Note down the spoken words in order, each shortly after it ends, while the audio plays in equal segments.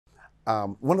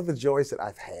One of the joys that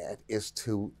I've had is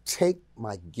to take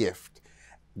my gift,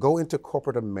 go into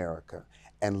corporate America,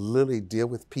 and literally deal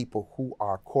with people who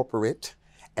are corporate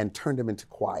and turn them into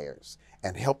choirs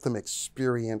and help them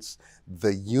experience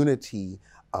the unity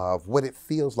of what it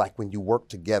feels like when you work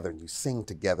together and you sing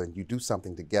together and you do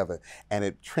something together, and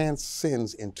it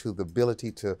transcends into the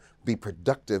ability to be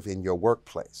productive in your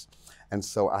workplace. And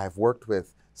so I've worked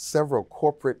with several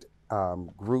corporate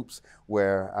groups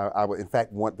where in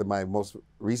fact, my most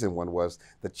recent one was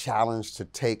the challenge to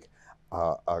take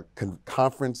a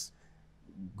conference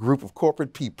group of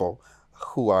corporate people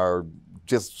who are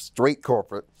just straight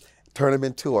corporate, turn them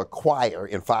into a choir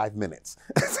in 5 minutes.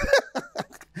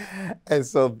 And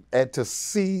to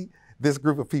see this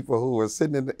group of people who are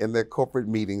sitting in their corporate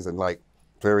meetings and like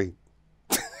very,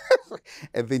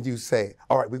 and then you say,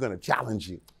 all right, we're going to challenge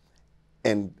you.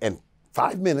 And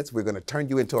 5 minutes, we're going to turn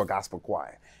you into a gospel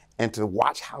choir. And to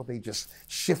watch how they just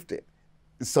shifted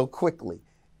so quickly,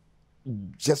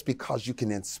 just because you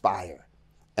can inspire.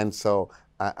 And so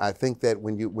I think that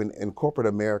when in corporate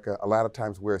America, a lot of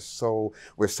times we're so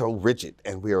rigid,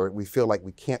 and we feel like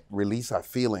we can't release our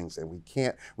feelings and we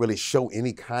can't really show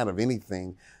any kind of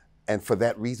anything. And for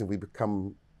that reason, we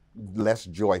become less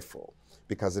joyful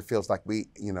because it feels like we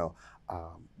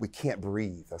can't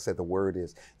breathe. I said the word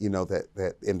is,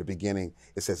 that in the beginning,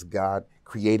 it says God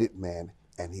created man,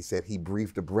 and he said he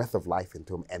breathed the breath of life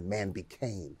into him, and man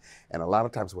became. And a lot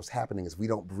of times what's happening is we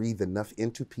don't breathe enough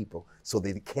into people so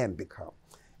they can become.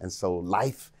 And so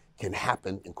life can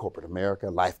happen in corporate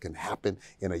America, life can happen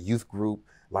in a youth group,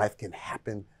 life can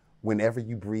happen whenever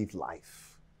you breathe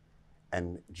life.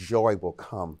 And joy will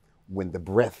come when the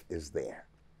breath is there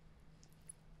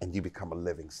and you become a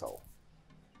living soul.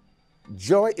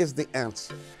 Joy is the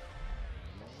answer.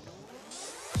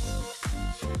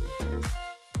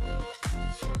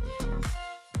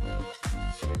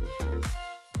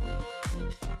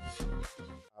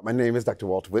 My name is Dr.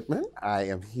 Walt Whitman. I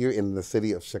am here in the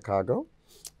city of Chicago.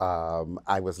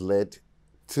 I was led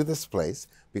to this place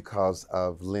because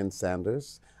of Lynn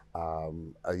Sanders, a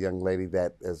young lady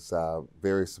that is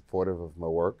very supportive of my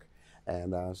work.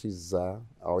 And she's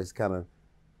always kind of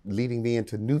leading me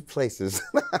into new places.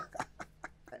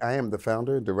 I am the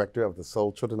founder and director of the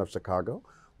Soul Children of Chicago,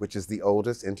 which is the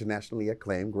oldest internationally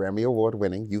acclaimed Grammy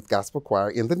Award-winning youth gospel choir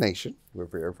in the nation. We're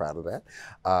very proud of that.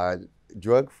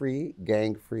 Drug-free,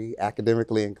 gang-free,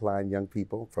 academically inclined young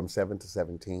people from 7 to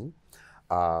 17.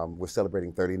 We're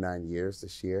celebrating 39 years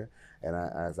this year, and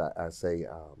as I say,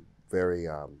 very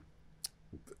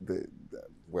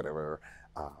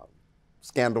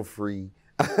scandal-free.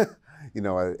 As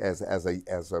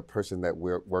a person that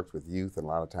works with youth, and a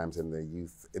lot of times in the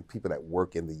youth, and people that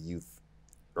work in the youth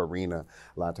arena,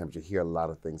 a lot of times you hear a lot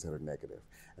of things that are negative.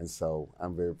 And so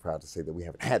I'm very proud to say that we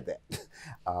haven't had that.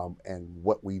 And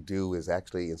what we do is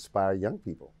actually inspire young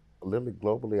people, literally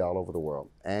globally all over the world,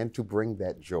 and to bring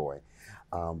that joy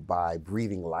by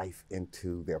breathing life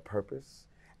into their purpose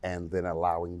and then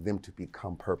allowing them to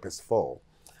become purposeful.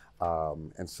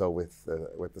 And so with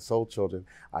the Soul Children,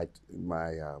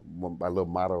 my little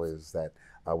motto is that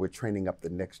we're training up the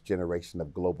next generation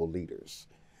of global leaders.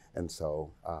 And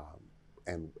so,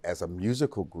 and as a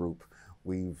musical group,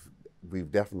 we've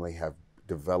definitely have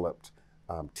developed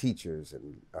teachers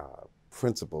and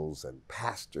principals and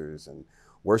pastors and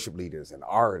worship leaders and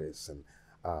artists. And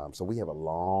so we have a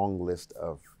long list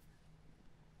of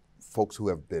folks who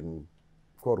have been,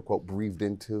 quote unquote, breathed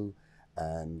into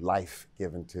and life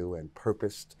given to and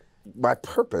purposed. My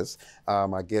purpose,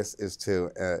 I guess, is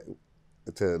to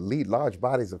lead large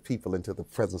bodies of people into the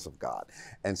presence of God.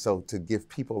 And so to give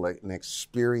people an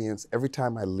experience, every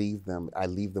time I leave them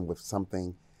with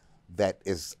something that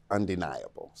is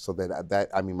undeniable. So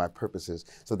my purpose is,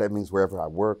 so that means wherever I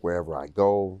work, wherever I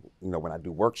go, when I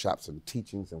do workshops and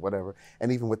teachings and whatever,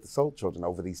 and even with the Soul Children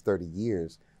over these 30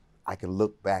 years, I can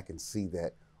look back and see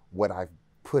that what I've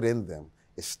put in them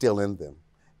is still in them.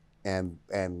 And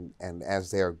as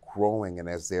they're growing and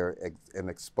as they're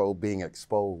being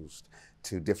exposed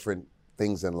to different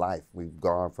things in life, we've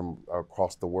gone from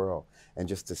across the world, and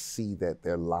just to see that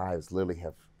their lives literally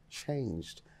have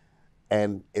changed.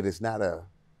 And it is not a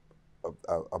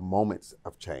moment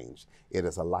of change, it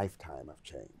is a lifetime of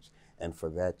change. And for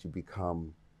that, you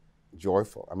become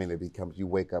joyful. I mean, it becomes, you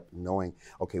wake up knowing,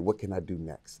 okay, what can I do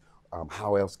next?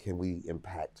 How else can we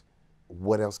impact?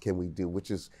 What else can we do?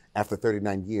 Which is, after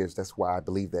 39 years, that's why I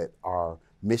believe that our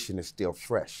mission is still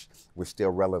fresh. We're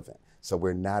still relevant. So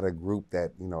we're not a group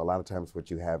that, a lot of times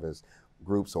what you have is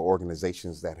groups or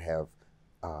organizations that have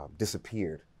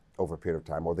disappeared over a period of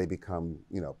time, or they become,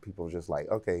 people just like,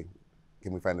 okay,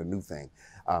 can we find a new thing?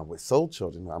 With Soul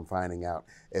Children, I'm finding out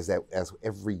is that as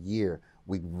every year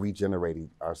we regenerate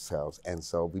ourselves, and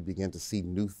so we begin to see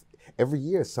every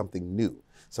year is something new.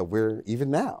 So we're even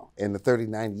now in the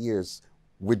 39 years,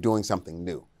 we're doing something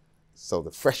new. So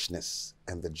the freshness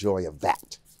and the joy of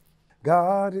that.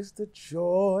 God is the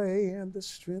joy and the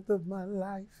strength of my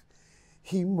life.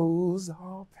 He moves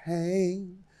all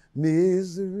pain,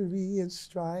 misery, and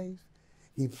strife.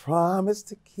 He promised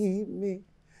to keep me,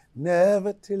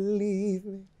 never to leave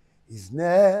me. He's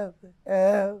never,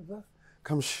 ever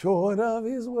come short of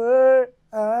his word.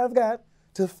 I've got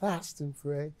to fast and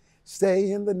pray,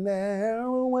 stay in the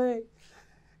narrow way.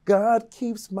 God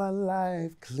keeps my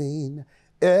life clean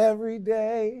every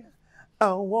day.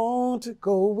 I want to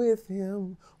go with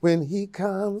him when he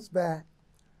comes back.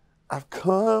 I've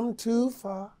come too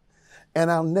far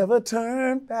and I'll never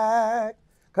turn back,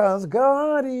 'cause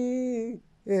God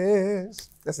is.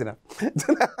 That's enough.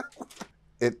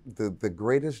 The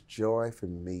greatest joy for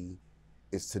me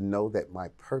is to know that my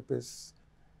purpose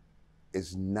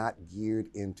is not geared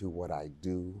into what I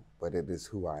do, but it is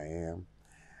who I am.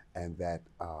 And that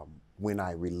when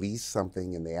I release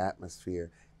something in the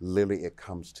atmosphere, literally it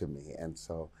comes to me. And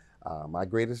so my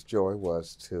greatest joy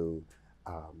was to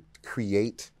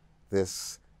create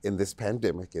this in this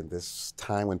pandemic, in this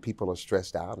time when people are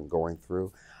stressed out and going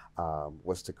through,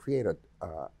 was to create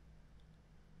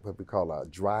what we call a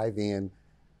drive-in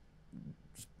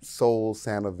Soul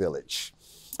Santa Village.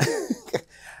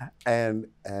 and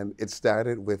it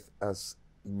started with us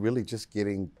really just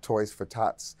getting Toys for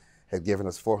Tots had given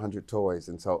us 400 toys,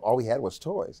 and so all we had was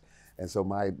toys. And so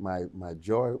my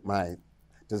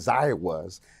desire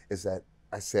is that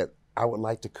I said I would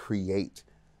like to create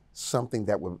something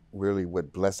that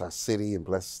would bless our city and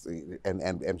bless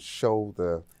and show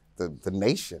the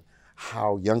nation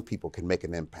how young people can make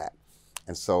an impact.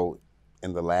 And so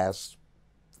in the last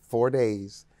 4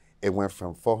 days, it went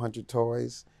from 400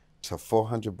 toys to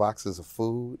 400 boxes of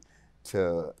food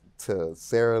to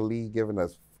Sarah Lee giving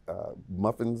us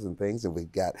muffins and things, and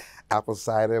we've got apple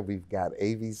cider, we've got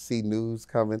ABC News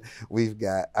coming, we've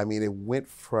got, I mean, it went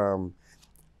from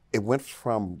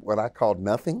what I called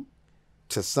nothing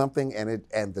to something,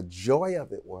 and the joy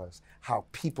of it was how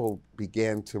people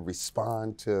began to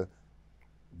respond to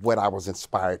what I was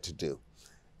inspired to do.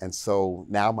 And so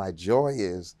now my joy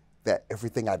is that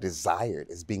everything I desired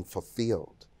is being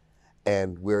fulfilled.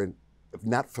 And we're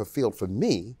not fulfilled for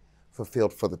me,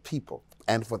 fulfilled for the people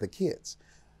and for the kids.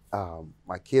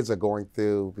 My kids are going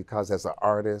through, because as an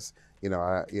artist,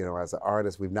 as an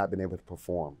artist, we've not been able to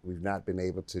perform. We've not been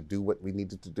able to do what we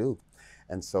needed to do.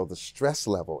 And so the stress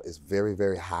level is very,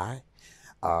 very high.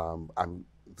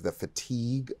 The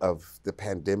fatigue of the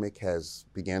pandemic has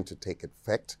begun to take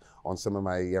effect on some of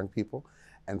my young people.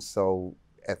 And so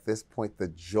at this point, the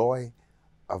joy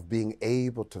of being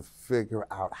able to figure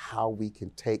out how we can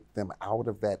take them out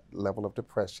of that level of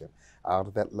depression, out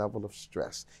of that level of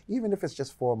stress, even if it's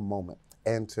just for a moment,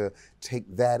 and to take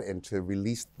that and to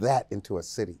release that into a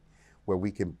city where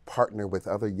we can partner with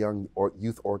other young or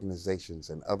youth organizations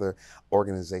and other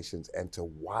organizations, and to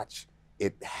watch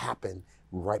it happen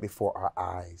right before our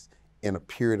eyes in a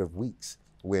period of weeks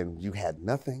when you had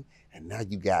nothing and now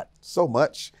you got so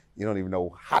much, you don't even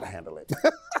know how to handle it.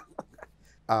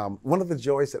 One of the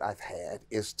joys that I've had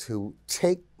is to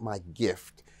take my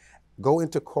gift, go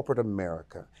into corporate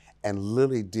America, and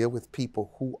literally deal with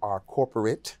people who are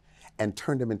corporate and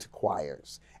turn them into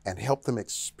choirs and help them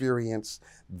experience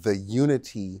the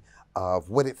unity of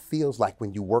what it feels like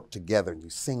when you work together and you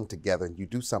sing together and you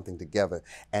do something together,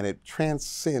 and it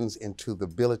transcends into the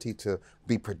ability to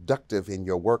be productive in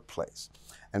your workplace.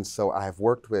 And so I've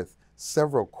worked with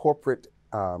several corporate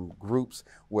groups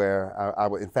where I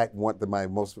would, in fact, my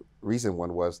most recent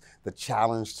one was the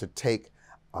challenge to take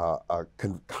a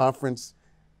conference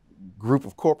group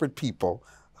of corporate people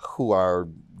who are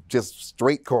just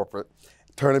straight corporate,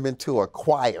 turn them into a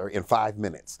choir in 5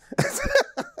 minutes.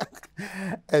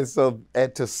 And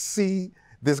to see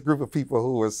this group of people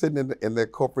who are sitting in their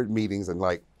corporate meetings and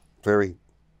like very,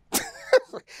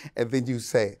 and then you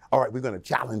say, all right, we're going to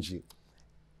challenge you.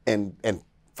 And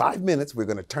 5 minutes, we're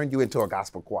going to turn you into a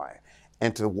gospel choir.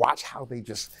 And to watch how they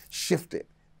just shifted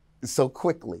so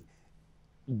quickly,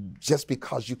 just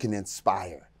because you can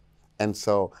inspire. And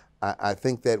so I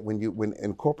think that when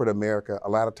in corporate America, a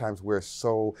lot of times we're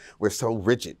so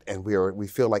rigid, and we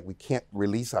feel like we can't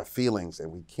release our feelings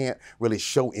and we can't really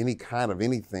show any kind of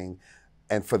anything.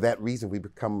 And for that reason, we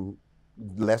become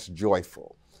less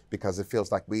joyful, because it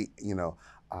feels like we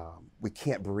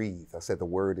can't breathe. I said the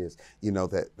word is,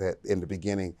 that in the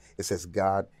beginning, it says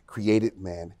God created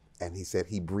man And he said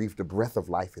he breathed a breath of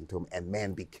life into him and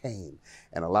man became.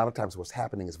 And a lot of times what's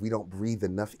happening is we don't breathe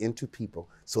enough into people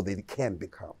so that it can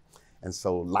become. And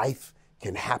so life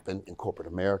can happen in corporate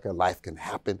America. Life can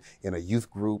happen in a youth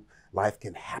group. Life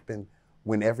can happen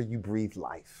whenever you breathe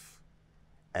life.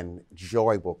 And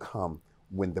joy will come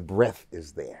when the breath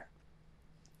is there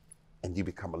and you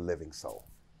become a living soul.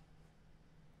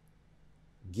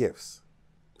 Gifts.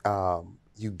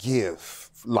 You give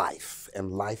life,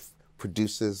 and life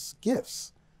produces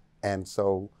gifts. And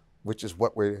so, which is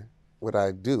what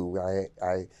I do.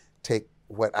 I take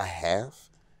what I have,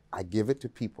 I give it to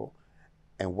people,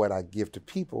 and what I give to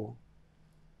people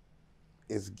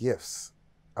is gifts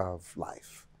of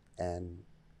life and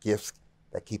gifts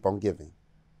that keep on giving.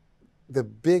 The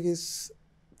biggest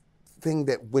thing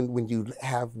that when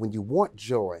you want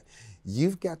joy,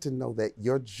 you've got to know that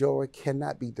your joy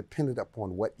cannot be dependent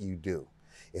upon what you do.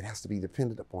 It has to be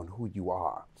dependent upon who you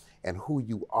are. And who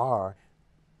you are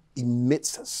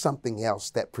emits something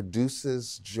else that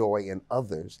produces joy in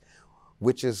others,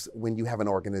 which is when you have an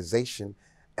organization,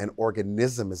 an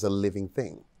organism is a living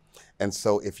thing. And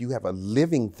so if you have a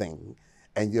living thing,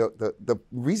 and the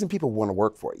reason people want to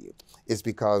work for you is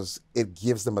because it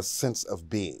gives them a sense of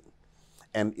being.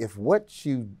 And if what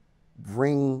you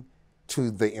bring to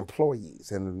the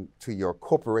employees and to your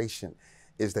corporation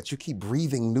is that you keep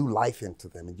breathing new life into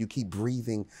them and you keep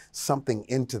breathing something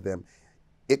into them,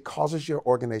 it causes your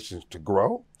organization to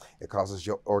grow. It causes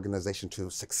your organization to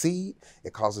succeed.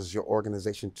 It causes your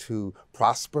organization to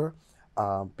prosper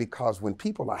because when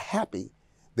people are happy,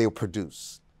 they'll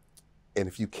produce. And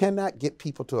if you cannot get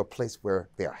people to a place where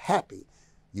they're happy,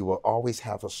 you will always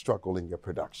have a struggle in your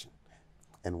production.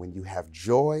 And when you have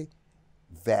joy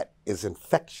that is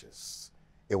infectious,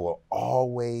 it will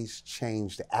always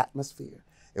change the atmosphere.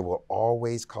 It will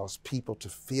always cause people to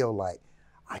feel like,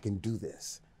 I can do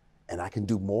this and I can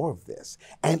do more of this.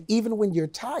 And even when you're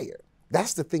tired,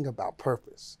 that's the thing about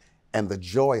purpose and the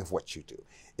joy of what you do,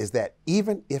 is that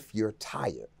even if you're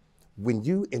tired, when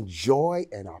you enjoy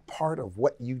and are part of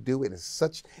what you do, it is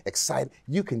such exciting.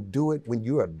 You can do it when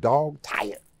you're a dog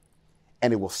tired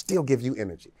and it will still give you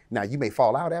energy. Now, you may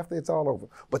fall out after it's all over,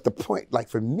 but the point, like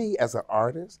for me as an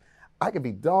artist, I can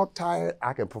be dog tired,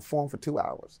 I can perform for 2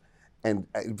 hours and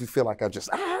you feel like I'm just,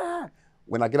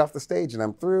 when I get off the stage and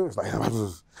I'm through, it's like,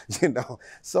 you know.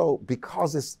 So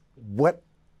because it's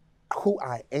who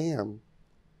I am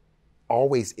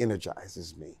always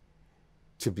energizes me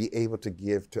to be able to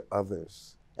give to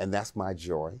others. And that's my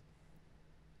joy.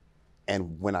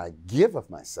 And when I give of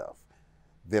myself,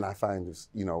 then I find this,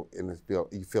 you know,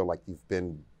 you feel like you've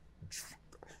been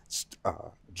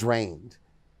drained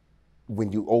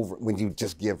when you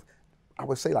just give. I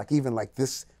would say like even like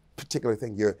this particular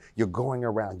thing, you're going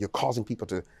around, you're causing people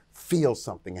to feel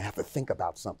something and have to think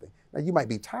about something. Now you might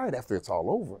be tired after it's all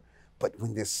over,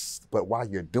 but while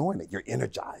you're doing it, you're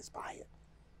energized by it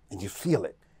and you feel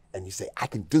it and you say, I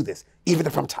can do this even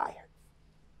if I'm tired.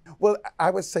 Well,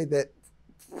 I would say that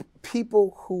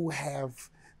people who have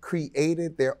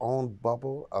created their own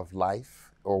bubble of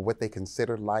life or what they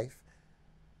consider life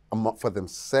for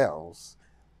themselves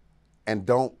and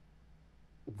don't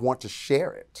want to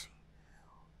share it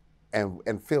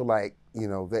and feel like, you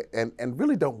know, and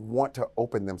really don't want to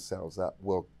open themselves up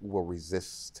will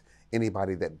resist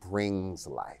anybody that brings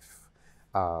life.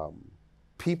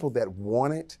 People that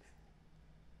want it,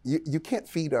 you can't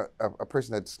feed a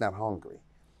person that's not hungry.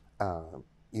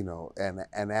 You know,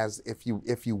 and as if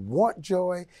you want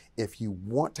joy, if you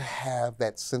want to have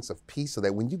that sense of peace, so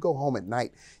that when you go home at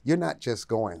night, you're not just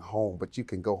going home, but you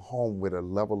can go home with a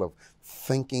level of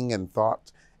thinking and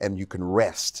thought, and you can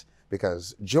rest,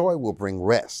 because joy will bring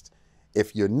rest.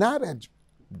 If you're not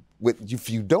if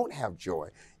you don't have joy,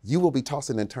 you will be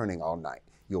tossing and turning all night.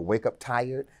 You'll wake up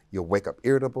tired, you'll wake up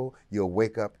irritable, you'll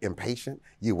wake up impatient,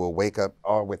 you will wake up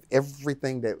with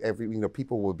everything that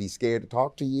people will be scared to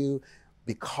talk to you,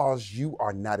 because you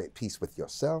are not at peace with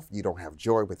yourself. You don't have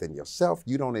joy within yourself.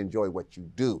 You don't enjoy what you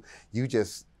do. You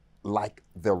just like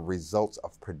the results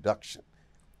of production.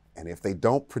 And if they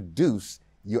don't produce,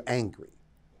 you're angry.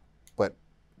 But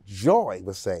joy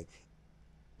will say,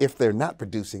 if they're not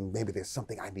producing, maybe there's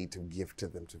something I need to give to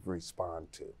them to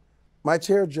respond to. My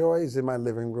chair of joy is in my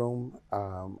living room.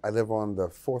 I live on the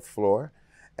 4th floor,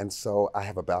 and so I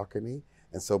have a balcony.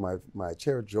 And so my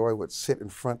chair of joy would sit in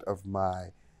front of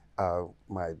my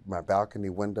balcony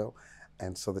window,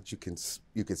 and so that you can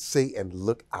see and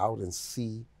look out and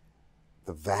see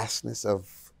the vastness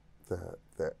of the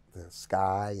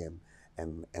sky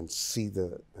and see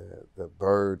the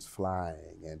birds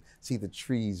flying and see the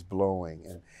trees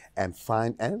blowing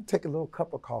and take a little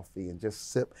cup of coffee and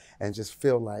just sip and just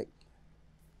feel like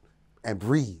and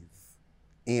breathe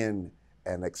in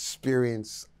and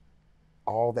experience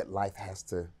all that life has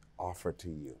to offer to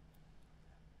you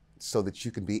so that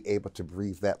you can be able to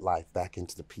breathe that life back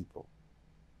into the people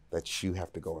that you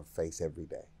have to go and face every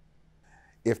day.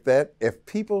 If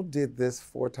people did this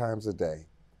 4 times a day,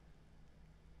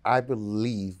 I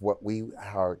believe what we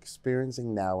are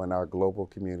experiencing now in our global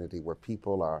community, where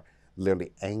people are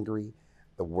literally angry,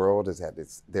 the world is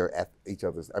they're at each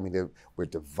other's, I mean, we're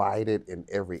divided in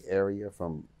every area,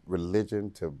 from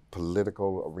religion to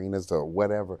political arenas to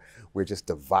whatever. We're just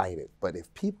divided. But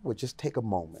if people would just take a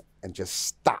moment and just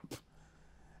stop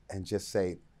and just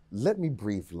say, let me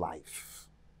breathe life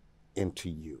into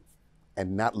you,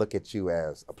 and not look at you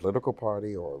as a political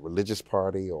party or a religious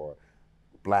party or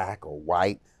black or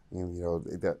white,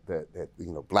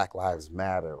 that Black Lives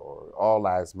Matter or All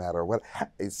Lives Matter or what.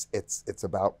 It's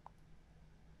about,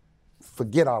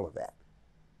 forget all of that.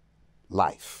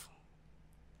 Life.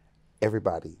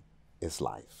 Everybody is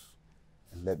life.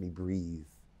 And let me breathe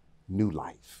new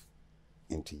life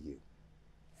into you.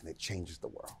 And it changes the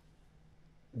world.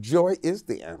 Joy is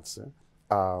the answer,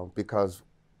 because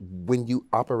when you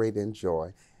operate in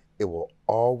joy, it will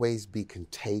always be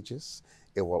contagious.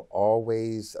 It will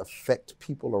always affect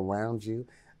people around you.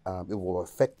 It will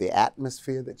affect the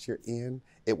atmosphere that you're in.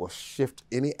 It will shift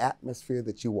any atmosphere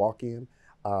that you walk in,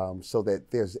 so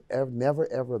that there's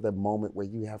never, ever the moment where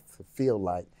you have to feel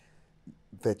like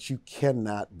that you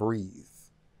cannot breathe.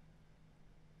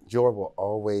 Joy will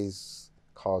always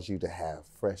cause you to have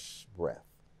fresh breath.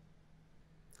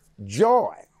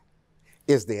 Joy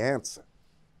is the answer.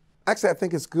 Actually, I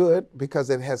think it's good because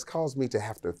it has caused me to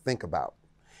have to think about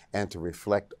and to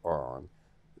reflect on,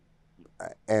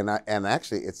 and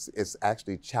actually, it's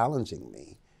actually challenging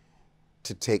me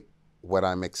to take what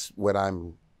I'm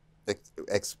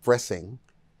expressing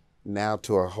now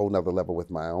to a whole nother level with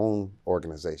my own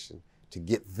organization, to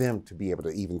get them to be able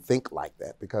to even think like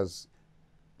that, because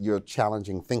you're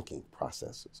challenging thinking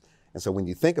processes. And so when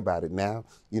you think about it now,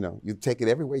 you take it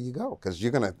everywhere you go, because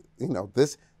you're gonna,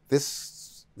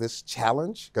 this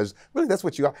challenge, because really that's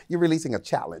what you are. You're releasing a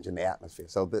challenge in the atmosphere.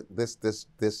 So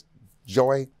this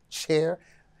joy chair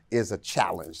is a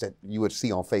challenge that you would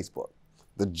see on Facebook,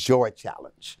 the joy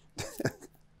challenge.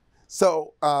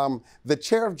 So the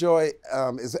chair of joy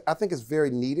I think is very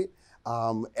needed,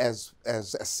 as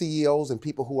CEOs and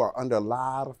people who are under a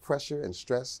lot of pressure and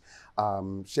stress.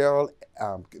 Cheryl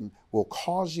will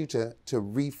cause you to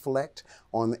reflect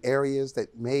on areas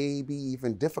that may be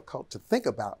even difficult to think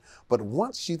about. But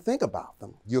once you think about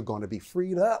them, you're going to be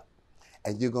freed up,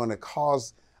 and you're going to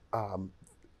cause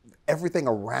everything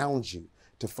around you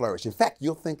to flourish. In fact,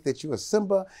 you'll think that you are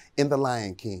Simba in The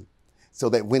Lion King, so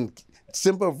that when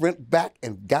Simba went back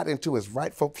and got into his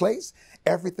rightful place,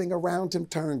 everything around him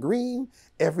turned green,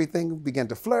 everything began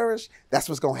to flourish. That's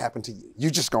what's going to happen to you.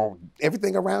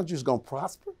 Everything around you is going to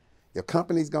prosper. Your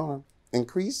company's going to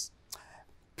increase.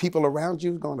 People around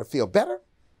you are going to feel better.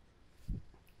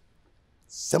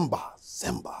 Simba,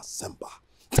 Simba, Simba.